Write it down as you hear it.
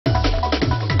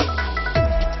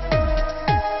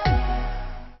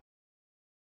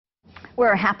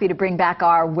We're happy to bring back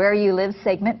our Where You Live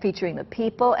segment featuring the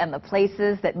people and the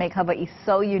places that make Hawaii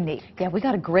so unique. Yeah, we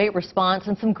got a great response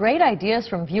and some great ideas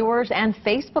from viewers and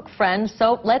Facebook friends,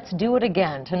 so let's do it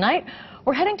again. Tonight,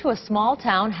 we're heading to a small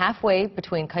town halfway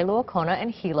between Kailua Kona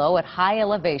and Hilo at high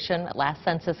elevation. At last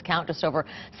census count, just over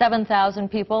 7,000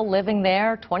 people living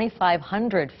there,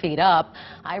 2,500 feet up.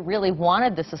 I really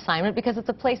wanted this assignment because it's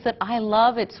a place that I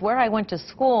love. It's where I went to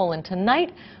school, and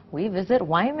tonight we visit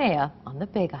Waimea on the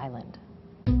Big Island.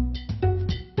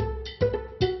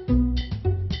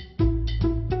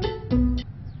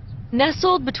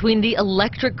 Nestled between the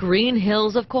electric green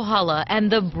hills of Kohala and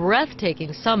the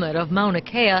breathtaking summit of Mauna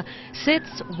Kea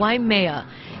sits Waimea.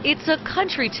 It's a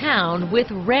country town with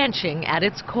ranching at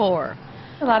its core.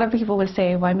 A lot of people would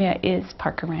say Waimea is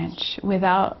Parker Ranch.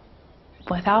 Without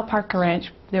Parker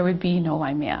Ranch, there would be no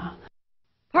Waimea.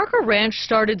 Parker Ranch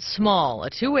started small, a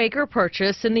 2-acre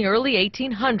purchase in the early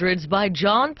 1800s by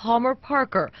John Palmer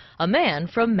Parker, a man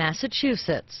from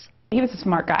Massachusetts. He was a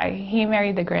smart guy. He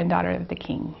married the granddaughter of the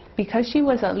king. Because she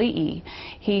was a li'i,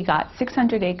 he got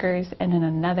 600 acres and then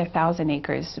another 1,000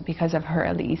 acres because of her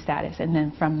li'i status. And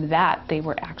then from that, they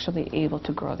were actually able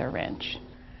to grow their ranch.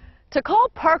 To call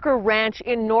Parker Ranch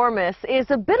enormous is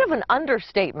a bit of an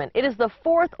understatement. It is the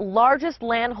 4th largest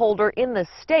landholder in the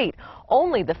state.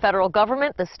 Only the federal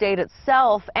government, the state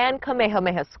itself, and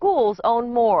Kamehameha schools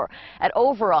own more. At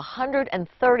over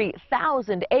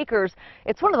 130,000 acres,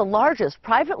 it's one of the largest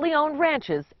privately owned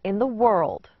ranches in the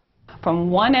world. From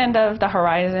one end of the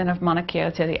horizon of Mauna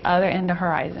Kea to the other end of the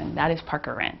horizon, that is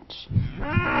Parker Ranch.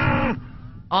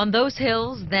 On those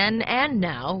hills, then and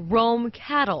now, roam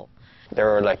cattle. They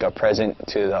were like a present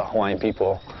to the Hawaiian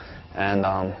people, and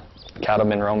cattle have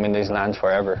been roaming these lands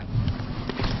forever.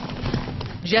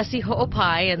 Jesse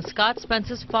Ho'opai and Scott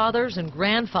Spence's fathers and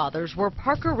grandfathers were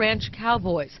Parker Ranch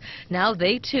cowboys. Now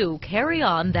they too carry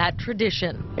on that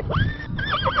tradition.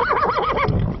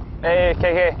 Hey,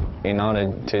 KK. You know,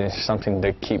 to something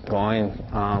to keep going,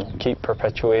 keep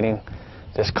perpetuating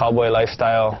this cowboy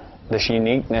lifestyle, this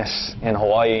uniqueness in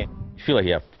Hawaii. You feel like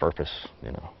you have purpose,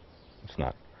 you know. It's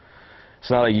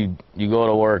not like you go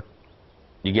to work,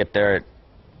 you get there at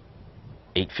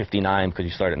 8:59 because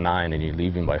you start at 9 and you're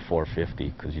leaving by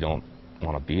 4:50 because you don't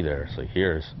want to be there. So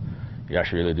you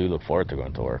actually really do look forward to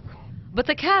going to work. But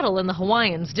the cattle and the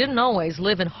Hawaiians didn't always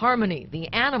live in harmony. The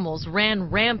animals ran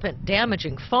rampant,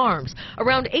 damaging farms.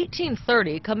 Around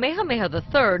 1830, Kamehameha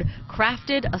III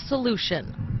crafted a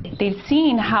solution. They'd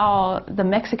seen how the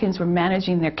Mexicans were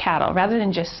managing their cattle. Rather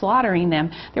than just slaughtering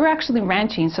them, they were actually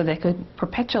ranching so they could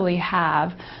perpetually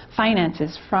have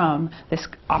finances from this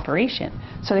operation.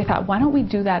 So they thought, why don't we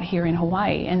do that here in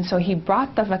Hawaii? And so he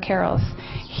brought the vaqueros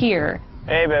here.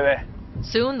 Hey, baby.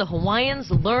 Soon the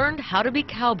Hawaiians learned how to be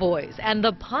cowboys, and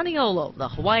the Paniolo, the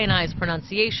Hawaiianized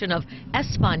pronunciation of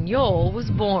Espanol,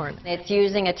 was born. It's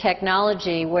using a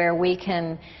technology where we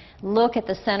can look at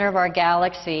the center of our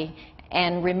galaxy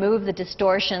and remove the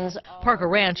distortions. Parker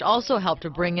Ranch also helped to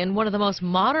bring in one of the most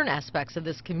modern aspects of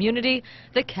this community,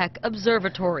 the Keck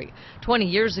Observatory. 20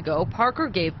 years ago, Parker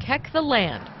gave Keck the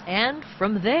land, and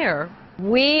from there,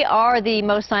 we are the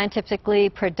most scientifically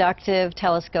productive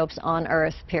telescopes on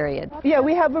Earth, period. Yeah,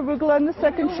 we have arugula on the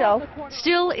second shelf.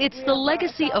 Still, it's the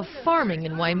legacy of farming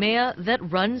in Waimea that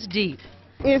runs deep.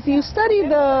 If you study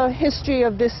the history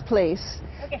of this place,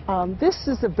 this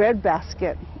is the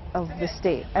breadbasket of the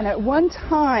state. And at one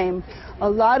time, a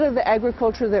lot of the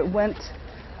agriculture that went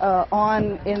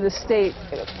on in the state,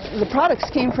 the products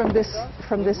came from this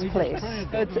place.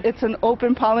 It's an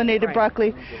open pollinated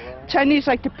broccoli. Chinese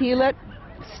like to peel it,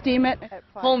 steam it.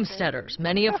 Homesteaders,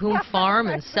 many of whom farm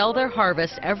and sell their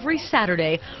harvest every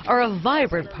Saturday, are a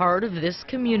vibrant part of this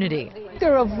community.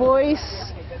 They're a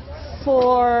voice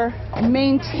for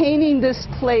maintaining this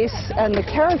place and the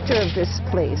character of this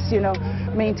place, you know,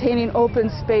 maintaining open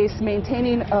space,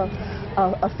 maintaining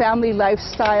a family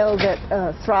lifestyle that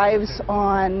thrives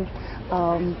on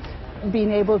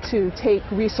being able to take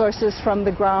resources from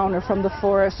the ground or from the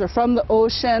forest or from the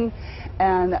ocean,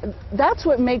 and that's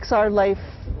what makes our life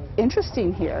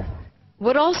interesting here.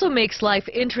 What also makes life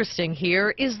interesting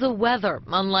here is the weather.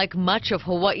 Unlike much of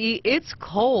Hawaii, it's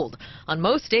cold. On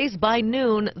most days by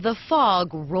noon, the fog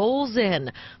rolls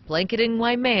in, blanketing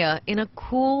Waimea in a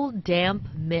cool, damp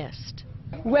mist.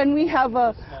 When we have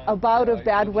a bout of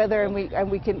bad weather and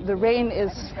the rain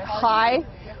is high,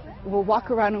 we'll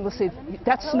walk around and we'll say,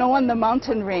 that's snow on the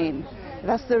mountain rain.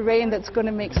 That's the rain that's going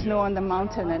to make snow on the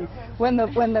mountain. And when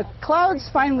the clouds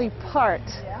finally part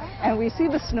and we see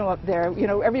the snow up there, you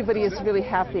know, everybody is really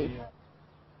happy.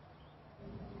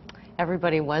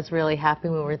 Everybody was really happy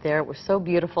when we were there. It was so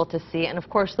beautiful to see. And of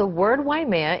course, the word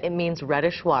Waimea, it means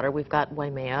reddish water. We've got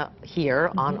Waimea here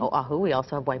on Oahu. We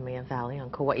also have Waimea Valley on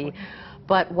Kauai.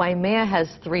 But Waimea has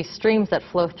 3 streams that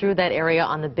flow through that area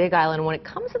on the Big Island. When it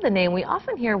comes to the name, we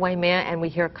often hear Waimea and we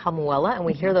hear Kamuela, and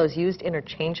we hear those used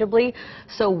interchangeably.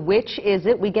 So which is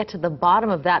it? We get to the bottom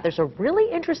of that. There's a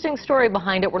really interesting story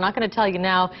behind it. We're not going to tell you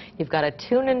now. You've got to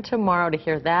tune in tomorrow to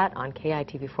hear that on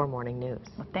KITV4 Morning News.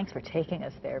 Well, thanks for taking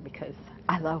us there because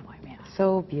I love Waimea.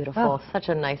 So beautiful. Such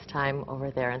a nice time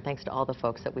over there. And thanks to all the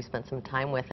folks that we spent some time with.